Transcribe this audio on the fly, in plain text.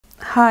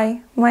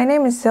Hi, my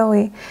name is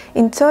Zoe.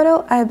 In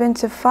total, I've been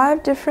to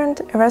 5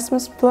 different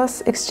Erasmus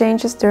Plus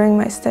exchanges during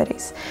my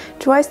studies.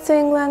 Twice to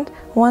England,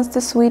 once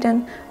to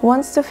Sweden,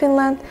 once to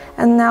Finland,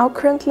 and now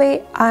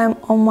currently I'm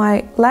on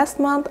my last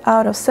month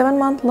out of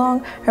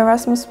 7-month-long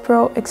Erasmus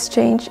Pro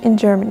exchange in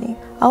Germany.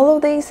 All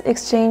of these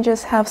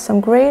exchanges have some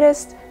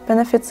greatest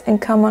benefits in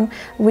common,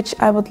 which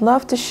I would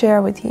love to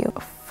share with you.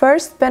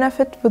 First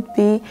benefit would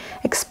be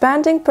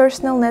expanding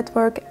personal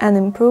network and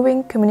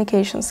improving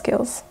communication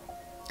skills.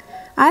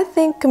 I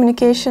think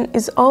communication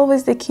is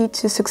always the key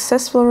to a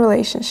successful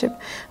relationship,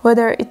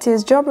 whether it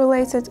is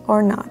job-related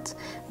or not.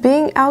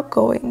 Being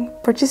outgoing,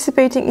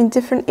 participating in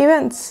different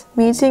events,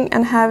 meeting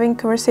and having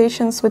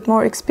conversations with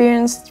more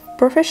experienced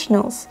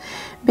professionals,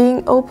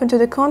 being open to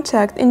the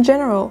contact in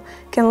general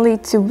can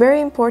lead to very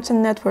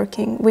important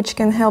networking, which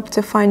can help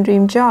to find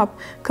dream job,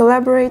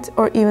 collaborate,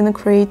 or even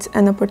create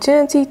an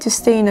opportunity to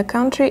stay in a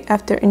country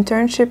after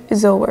internship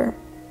is over.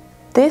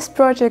 This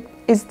project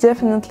is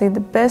definitely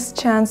the best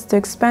chance to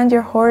expand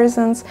your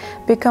horizons,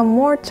 become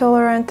more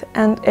tolerant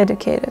and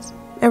educated.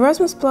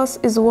 Erasmus Plus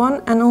is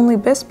one and only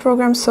best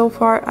program so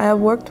far I have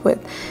worked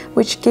with,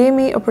 which gave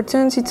me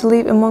opportunity to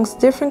live amongst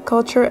different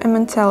culture and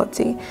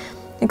mentality,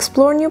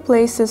 explore new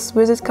places,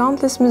 visit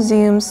countless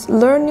museums,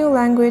 learn new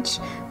language,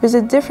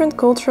 visit different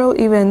cultural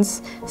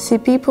events, see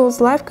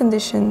people's life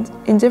conditions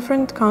in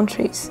different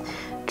countries.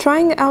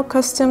 Trying out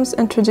customs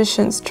and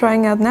traditions,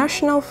 trying out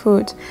national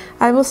food,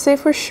 I will say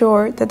for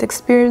sure that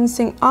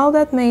experiencing all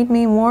that made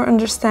me more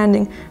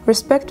understanding,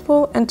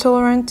 respectful and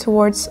tolerant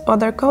towards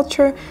other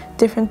culture,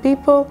 different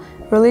people,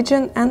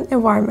 religion and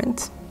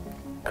environment.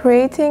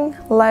 Creating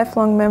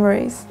lifelong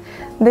memories.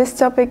 This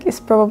topic is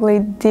probably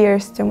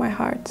dearest to my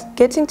heart.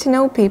 Getting to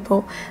know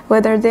people,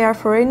 whether they are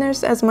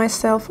foreigners as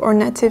myself or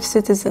native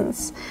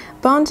citizens.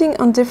 Bonding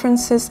on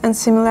differences and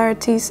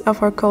similarities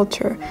of our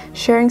culture.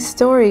 Sharing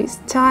stories,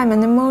 time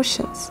and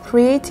emotions.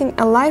 Creating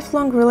a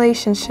lifelong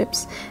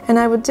relationships. And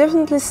I would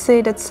definitely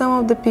say that some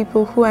of the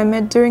people who I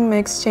met during my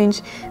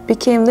exchange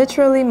became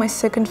literally my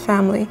second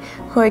family,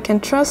 who I can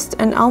trust,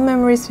 and all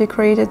memories we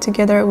created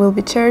together will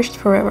be cherished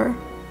forever.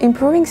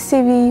 Improving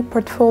CV,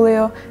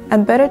 portfolio,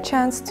 and better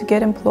chance to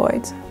get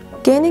employed.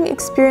 Gaining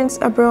experience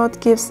abroad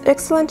gives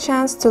excellent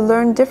chance to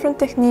learn different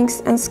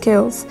techniques and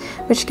skills,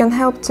 which can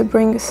help to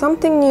bring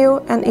something new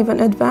and even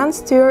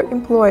advanced to your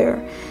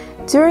employer.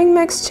 During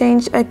my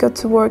exchange, I got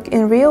to work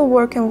in real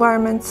work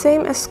environment,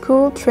 same as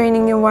school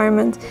training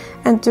environment,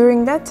 and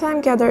during that time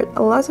gathered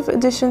a lot of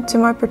addition to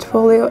my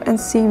portfolio and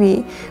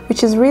CV,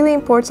 which is really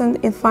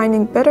important in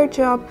finding better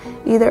job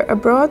either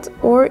abroad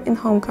or in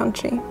home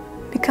country.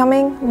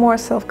 Becoming more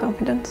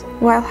self-confident.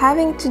 While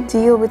having to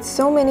deal with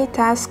so many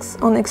tasks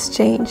on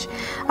exchange,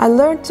 I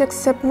learned to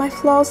accept my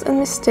flaws and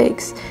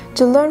mistakes,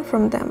 to learn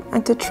from them,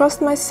 and to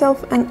trust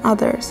myself and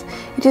others.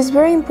 It is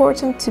very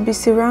important to be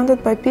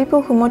surrounded by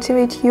people who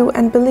motivate you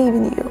and believe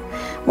in you.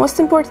 Most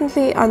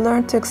importantly, I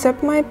learned to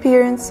accept my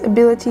appearance,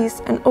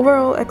 abilities, and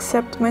overall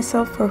accept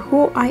myself for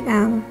who I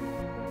am.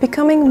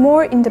 Becoming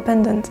more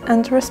independent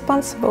and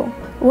responsible.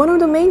 One of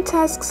the main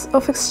tasks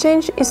of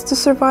exchange is to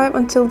survive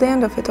until the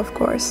end of it, of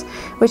course,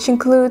 which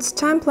includes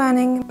time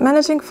planning,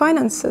 managing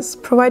finances,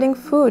 providing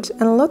food,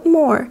 and a lot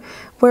more,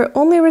 where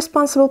only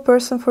responsible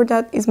person for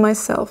that is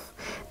myself.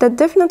 That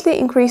definitely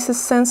increases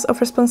sense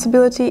of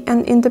responsibility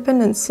and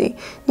independency,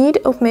 need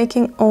of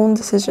making own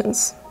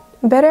decisions.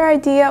 Better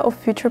idea of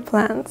future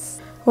plans.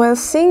 While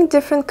seeing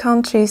different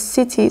countries,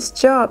 cities,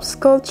 jobs,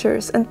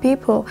 cultures, and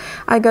people,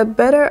 I got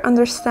better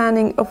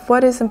understanding of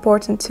what is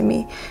important to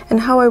me and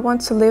how I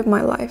want to live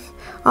my life.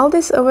 All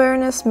this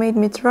awareness made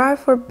me strive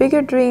for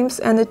bigger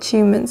dreams and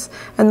achievements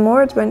and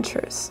more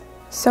adventures.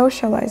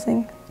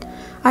 Socializing.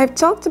 I've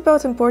talked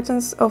about the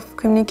importance of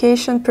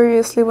communication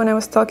previously when I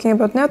was talking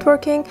about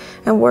networking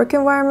and work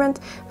environment,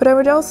 but I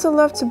would also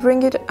love to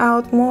bring it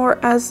out more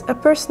as a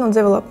personal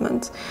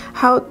development.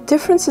 How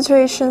different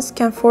situations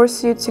can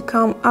force you to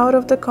come out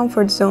of the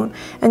comfort zone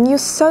and you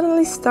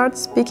suddenly start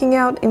speaking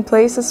out in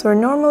places where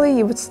normally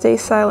you would stay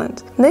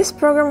silent. This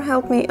program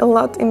helped me a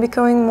lot in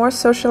becoming a more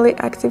socially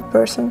active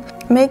person,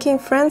 making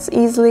friends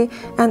easily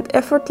and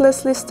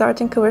effortlessly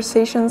starting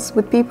conversations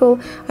with people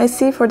I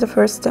see for the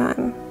first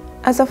time.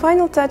 As a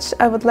final touch,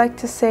 I would like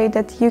to say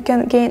that you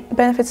can gain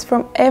benefits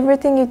from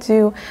everything you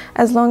do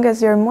as long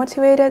as you're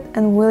motivated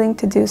and willing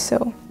to do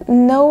so.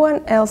 No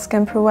one else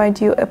can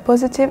provide you a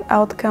positive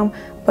outcome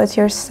but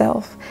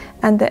yourself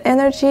and the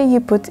energy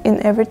you put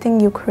in everything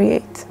you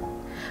create.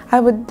 I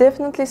would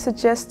definitely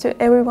suggest to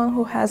everyone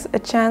who has a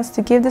chance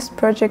to give this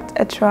project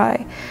a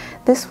try.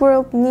 This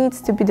world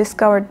needs to be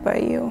discovered by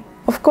you.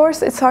 Of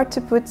course, it's hard to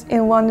put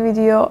in one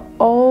video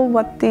all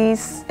what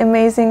these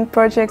amazing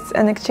projects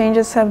and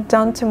exchanges have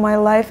done to my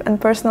life and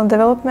personal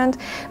development,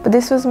 but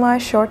this was my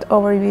short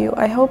overview.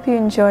 I hope you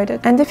enjoyed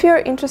it. And if you're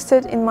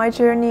interested in my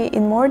journey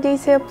in more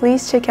detail,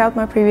 please check out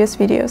my previous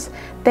videos.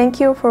 Thank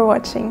you for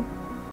watching.